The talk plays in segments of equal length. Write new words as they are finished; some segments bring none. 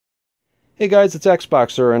Hey guys, it's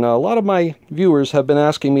Xboxer, and a lot of my viewers have been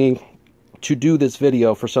asking me to do this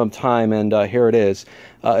video for some time, and here it is.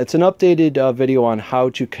 It's an updated video on how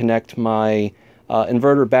to connect my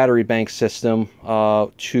inverter battery bank system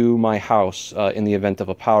to my house in the event of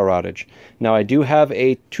a power outage. Now, I do have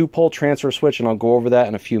a 2-pole transfer switch, and I'll go over that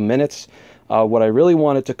in a few minutes. What I really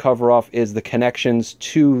wanted to cover off is the connections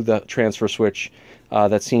to the transfer switch.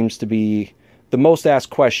 That seems to be the most asked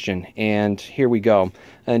question, and here we go.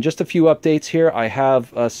 And just a few updates here. I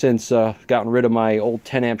have since gotten rid of my old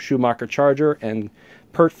 10 amp Schumacher charger and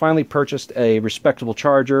finally purchased a respectable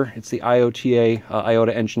charger. It's the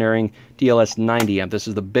IOTA Engineering DLS 90 amp. This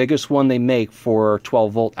is the biggest one they make for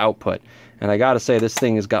 12 volt output. And I gotta say, this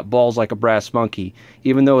thing has got balls like a brass monkey.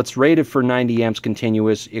 Even though it's rated for 90 amps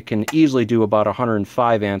continuous, it can easily do about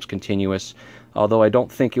 105 amps continuous. Although I don't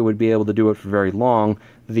think it would be able to do it for very long.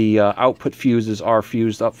 The output fuses are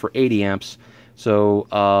fused up for 80 amps. So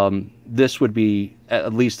this would be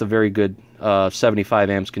at least a very good 75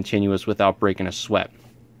 amps continuous without breaking a sweat.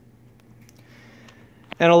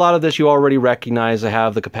 And a lot of this you already recognize. I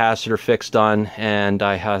have the capacitor fixed on, and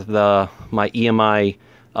I have my EMI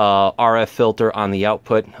RF filter on the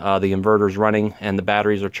output. The inverter's running, and the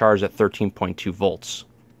batteries are charged at 13.2 volts.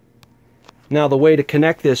 Now, the way to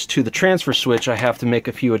connect this to the transfer switch, I have to make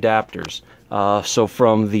a few adapters. So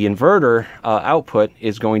from the inverter output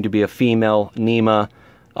is going to be a female NEMA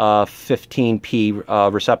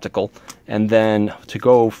 15P receptacle, and then to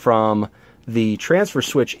go from the transfer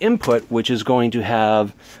switch input, which is going to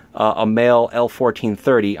have a male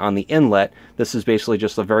L1430 on the inlet. This is basically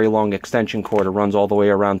just a very long extension cord. It runs all the way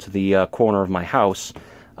around to the corner of my house.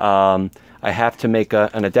 I have to make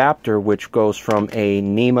an adapter which goes from a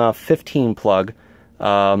NEMA 15 plug,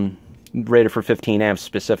 rated for 15 amps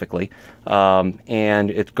specifically, and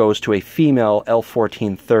it goes to a female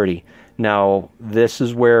L1430. Now, this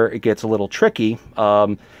is where it gets a little tricky.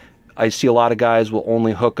 I see a lot of guys will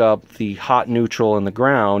only hook up the hot, neutral, and the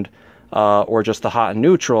ground, or just the hot and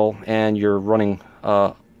neutral, and you're running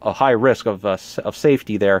a high risk of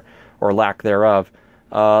safety there, or lack thereof.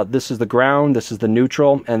 This is the ground, this is the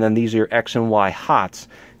neutral, and then these are your X and Y hots.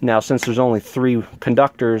 Now, since there's only 3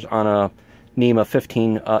 conductors on a NEMA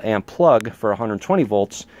 15 amp plug for 120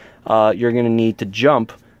 volts, you're going to need to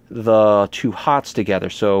jump the 2 hots together.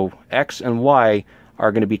 So X and Y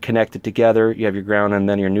are going to be connected together. You have your ground and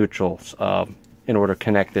then your neutrals in order to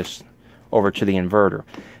connect this over to the inverter.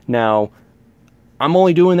 Now, I'm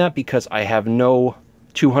only doing that because I have no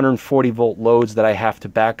 240 volt loads that I have to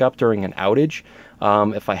back up during an outage.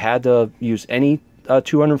 If I had to use any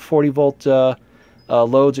 240 volt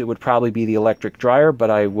loads, it would probably be the electric dryer, but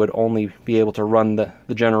I would only be able to run the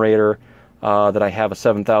generator that I have a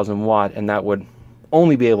 7,000 watt, and that would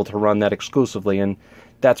only be able to run that exclusively, and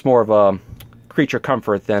that's more of a creature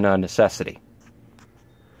comfort than a necessity.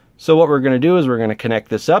 So what we're going to do is we're going to connect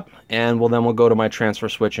this up, and then we'll go to my transfer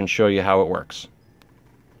switch and show you how it works.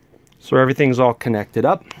 So everything's all connected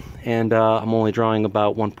up, and I'm only drawing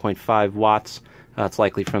about 1.5 watts. It's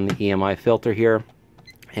likely from the EMI filter here,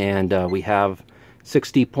 and we have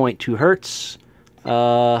 60.2 hertz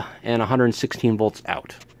and 116 volts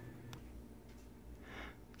out.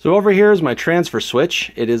 So over here is my transfer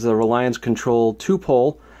switch. It is a Reliance controlled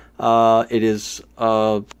 2-pole. It is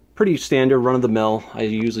pretty standard, run-of-the-mill. I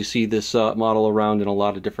usually see this model around in a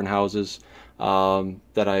lot of different houses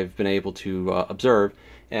that I've been able to observe.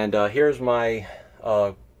 And here's my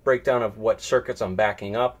breakdown of what circuits I'm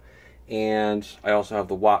backing up, and I also have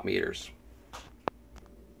the watt meters.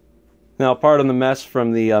 Now, pardon the mess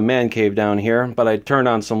from the man cave down here, but I turned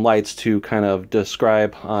on some lights to kind of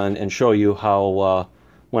describe and show you how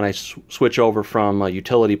when I switch over from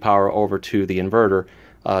utility power over to the inverter,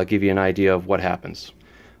 give you an idea of what happens.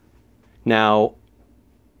 Now,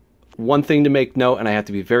 one thing to make note, and I have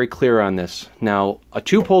to be very clear on this. Now, a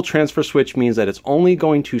 2-pole transfer switch means that it's only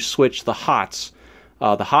going to switch the hots,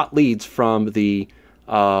 the hot leads from the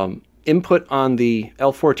input on the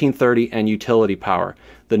L1430 and utility power.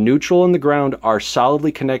 The neutral and the ground are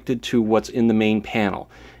solidly connected to what's in the main panel.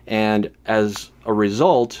 And as a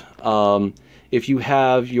result, if you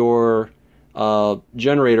have your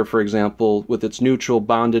generator, for example, with its neutral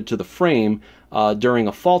bonded to the frame, during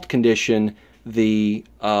a fault condition, the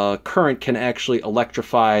current can actually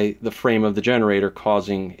electrify the frame of the generator,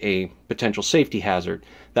 causing a potential safety hazard.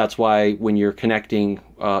 That's why when you're connecting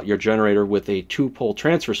your generator with a 2-pole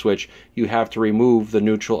transfer switch, you have to remove the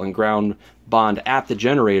neutral and ground bond at the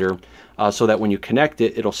generator so that when you connect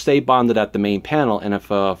it, it'll stay bonded at the main panel, and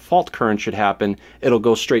if a fault current should happen, it'll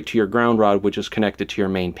go straight to your ground rod, which is connected to your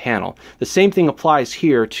main panel. The same thing applies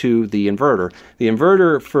here to the inverter. The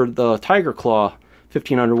inverter for the Tiger Claw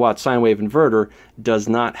 1500 watt sine wave inverter does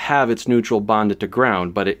not have its neutral bonded to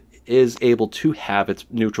ground, but it is able to have its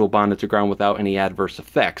neutral bonded to ground without any adverse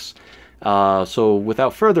effects. So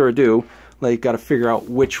without further ado, like, got to figure out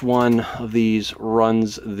which one of these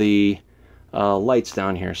runs the lights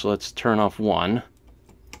down here. So let's turn off one.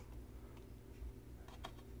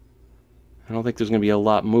 I don't think there's going to be a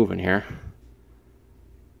lot moving here.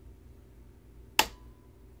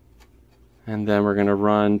 And then we're going to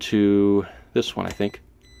run to this one, I think.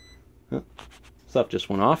 Oh, stuff just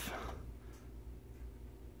went off.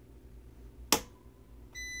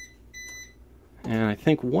 And I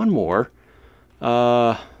think one more.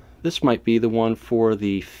 This might be the one for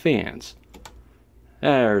the fans.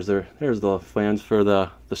 There's the fans for the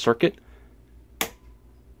circuit.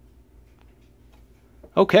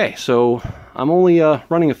 Okay, so I'm only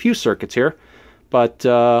running a few circuits here, but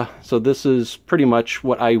so this is pretty much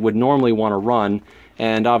what I would normally want to run.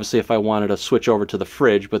 And obviously, if I wanted to switch over to the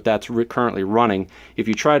fridge, but that's currently running. If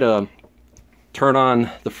you try to turn on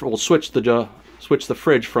we'll switch the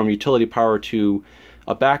fridge from utility power to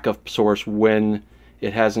a backup source when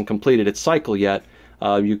it hasn't completed its cycle yet,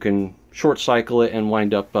 you can short cycle it and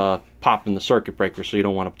wind up popping the circuit breaker, so you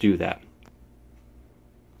don't want to do that.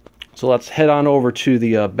 So let's head on over to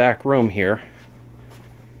the back room here,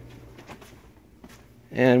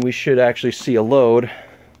 and we should actually see a load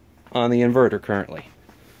on the inverter currently.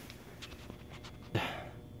 Let's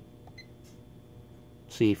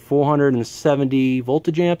see, 470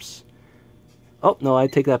 voltage amps. Oh, no, I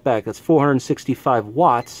take that back. That's 465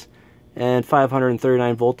 watts and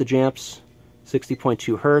 539 voltage amps,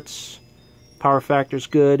 60.2 hertz. Power factor's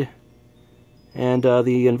good. And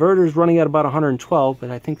the inverter is running at about 112, but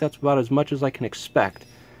I think that's about as much as I can expect.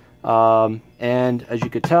 And as you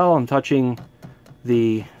could tell, I'm touching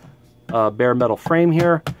the bare metal frame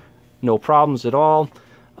here. No problems at all.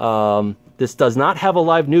 This does not have a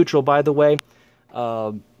live neutral, by the way.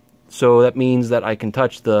 So that means that I can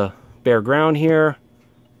touch the bare ground here,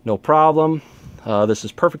 no problem. This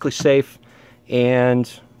is perfectly safe, and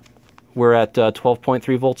we're at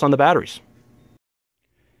 12.3 volts on the batteries.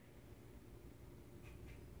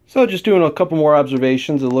 So just doing a couple more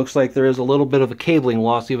observations, it looks like there is a little bit of a cabling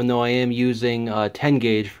loss, even though I am using 10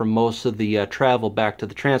 gauge for most of the travel back to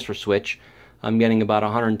the transfer switch. I'm getting about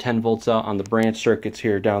 110 volts out on the branch circuits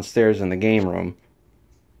here downstairs in the game room.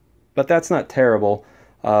 But that's not terrible,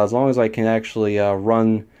 as long as I can actually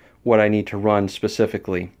run what I need to run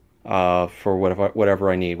specifically for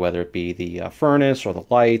whatever I need, whether it be the furnace or the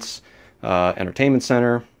lights, entertainment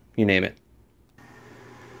center, you name it.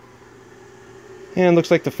 And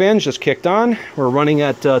looks like the fans just kicked on. We're running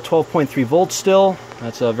at 12.3 volts still.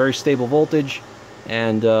 That's a very stable voltage,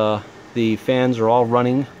 and the fans are all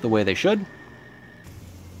running the way they should.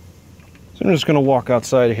 So I'm just going to walk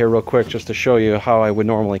outside here real quick just to show you how I would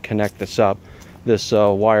normally connect this up. This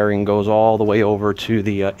wiring goes all the way over to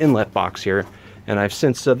the inlet box here, and I've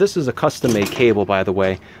since this is a custom-made cable, by the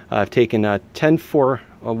way. I've taken a 10-4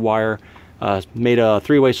 wire, made a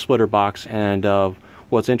 3-way splitter box, and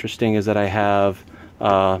what's interesting is that I have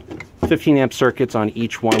 15 amp circuits on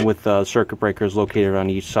each one with circuit breakers located on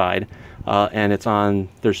each side, and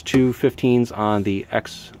there's two 15s on the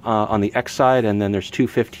X side, and then there's two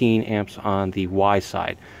 15 amps on the Y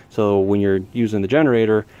side. So when you're using the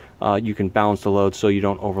generator, you can balance the load so you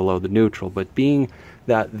don't overload the neutral. But being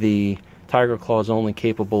that the Tiger Claw is only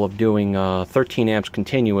capable of doing 13 amps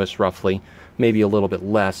continuous, roughly, maybe a little bit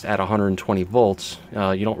less at 120 volts,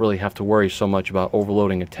 you don't really have to worry so much about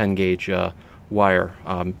overloading a 10 gauge wire,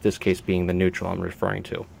 this case being the neutral I'm referring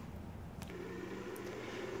to.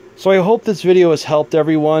 So I hope this video has helped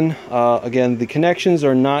everyone. Again, the connections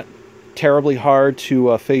are not terribly hard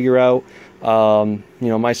to figure out. You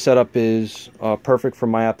know, my setup is perfect for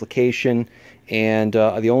my application, and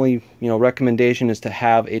the only recommendation is to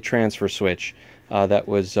have a transfer switch that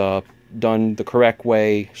was done the correct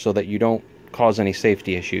way so that you don't cause any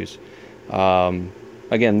safety issues.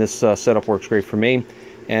 Again, this setup works great for me,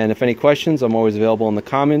 and if any questions, I'm always available in the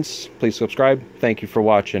comments. Please subscribe. Thank you for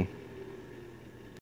watching.